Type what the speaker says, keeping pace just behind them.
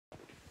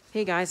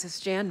Hey guys, it's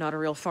Jan, Not a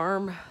Real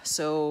Farm.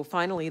 So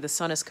finally the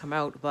sun has come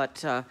out,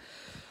 but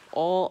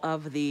all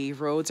of the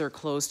roads are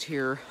closed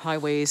here.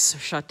 Highways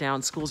shut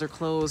down, schools are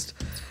closed.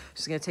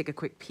 Just gonna take a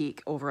quick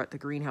peek over at the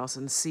greenhouse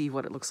and see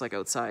what it looks like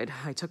outside.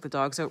 I took the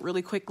dogs out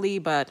really quickly,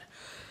 but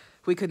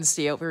we couldn't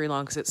stay out very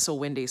long because it's so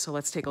windy. So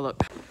let's take a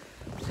look.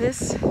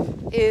 This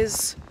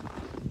is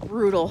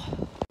brutal.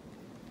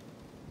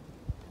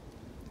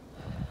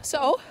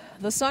 So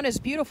the sun is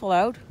beautiful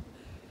out.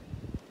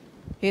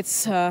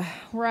 It's,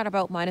 we're at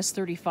about minus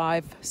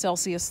 35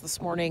 Celsius this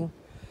morning.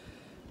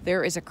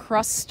 There is a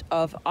crust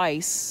of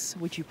ice,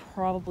 which you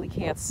probably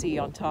can't see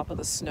on top of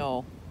the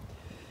snow.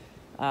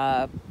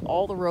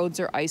 All the roads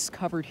are ice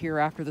covered here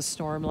after the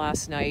storm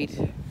last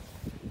night.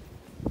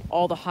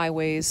 All the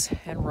highways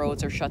and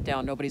roads are shut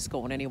down. Nobody's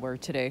going anywhere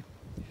today.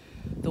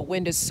 The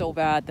wind is so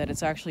bad that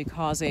it's actually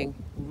causing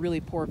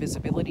really poor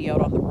visibility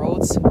out on the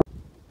roads.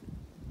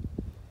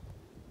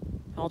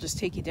 I'll just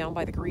take you down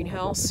by the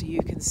greenhouse so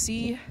you can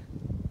see.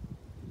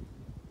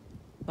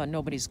 But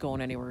nobody's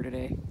going anywhere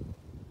today.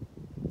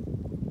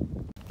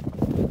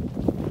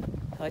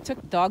 I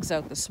took the dogs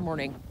out this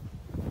morning,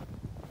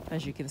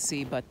 as you can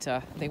see, but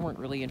they weren't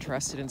really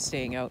interested in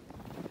staying out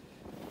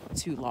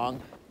too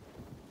long.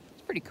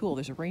 It's pretty cool.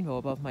 There's a rainbow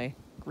above my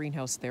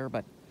greenhouse there,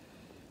 but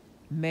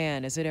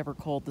man, is it ever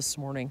cold this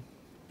morning.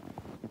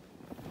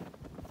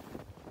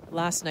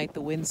 Last night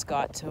the winds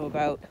got to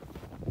about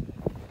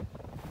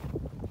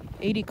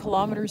 80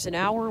 kilometers an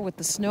hour with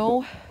the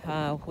snow.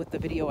 With the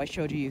video I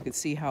showed you, you could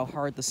see how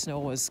hard the snow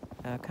was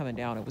coming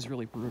down. It was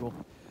really brutal.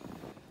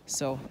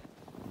 So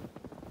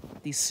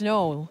the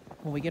snow,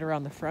 when we get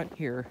around the front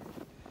here,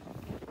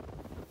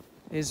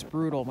 is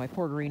brutal. My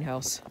poor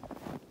greenhouse.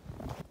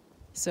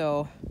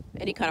 So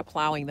any kind of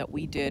plowing that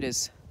we did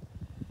is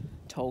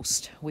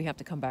toast. We have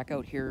to come back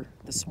out here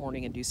this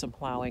morning and do some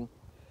plowing.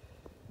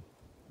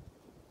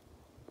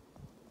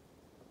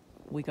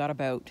 We got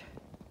about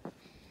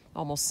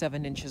almost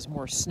 7 inches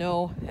more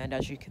snow, and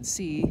as you can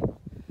see,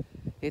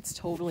 it's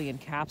totally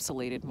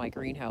encapsulated my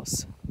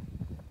greenhouse.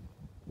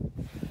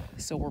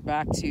 So we're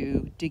back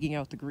to digging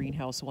out the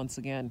greenhouse once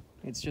again.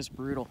 It's just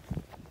brutal.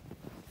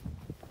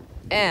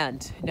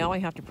 And now I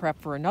have to prep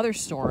for another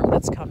storm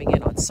that's coming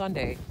in on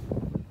Sunday.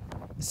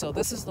 So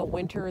this is the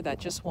winter that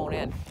just won't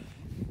end.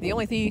 The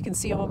only thing you can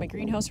see on my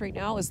greenhouse right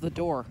now is the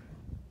door.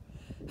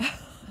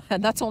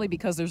 And that's only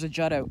because there's a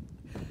jut out.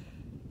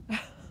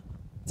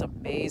 It's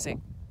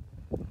amazing.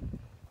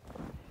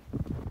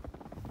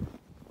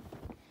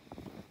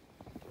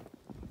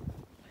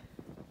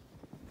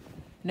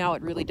 Now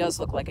it really does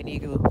look like an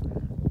igloo.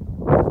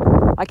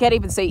 I can't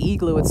even say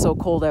igloo, it's so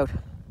cold out.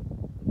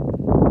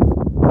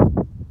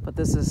 But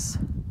this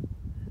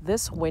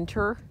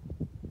winter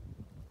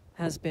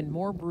has been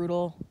more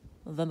brutal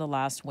than the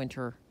last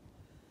winter.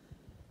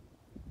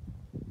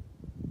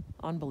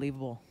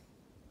 Unbelievable.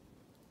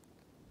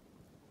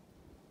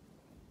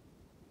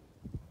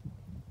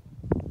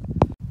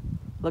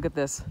 Look at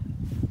this.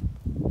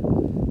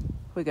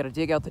 We got to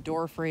dig out the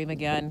door frame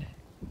again.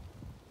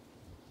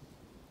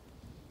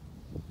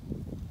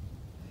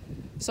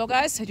 So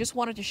guys, I just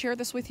wanted to share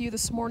this with you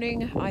this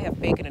morning. I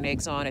have bacon and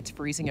eggs on. It's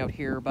freezing out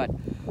here, but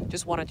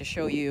just wanted to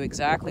show you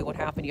exactly what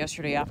happened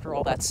yesterday after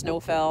all that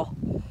snow fell.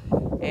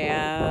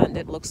 And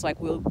it looks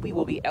like we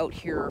will be out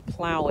here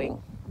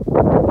plowing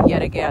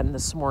yet again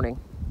this morning.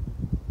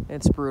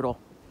 It's brutal.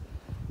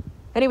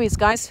 Anyways,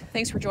 guys,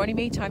 thanks for joining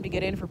me. Time to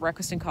get in for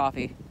breakfast and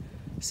coffee.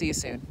 See you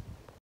soon.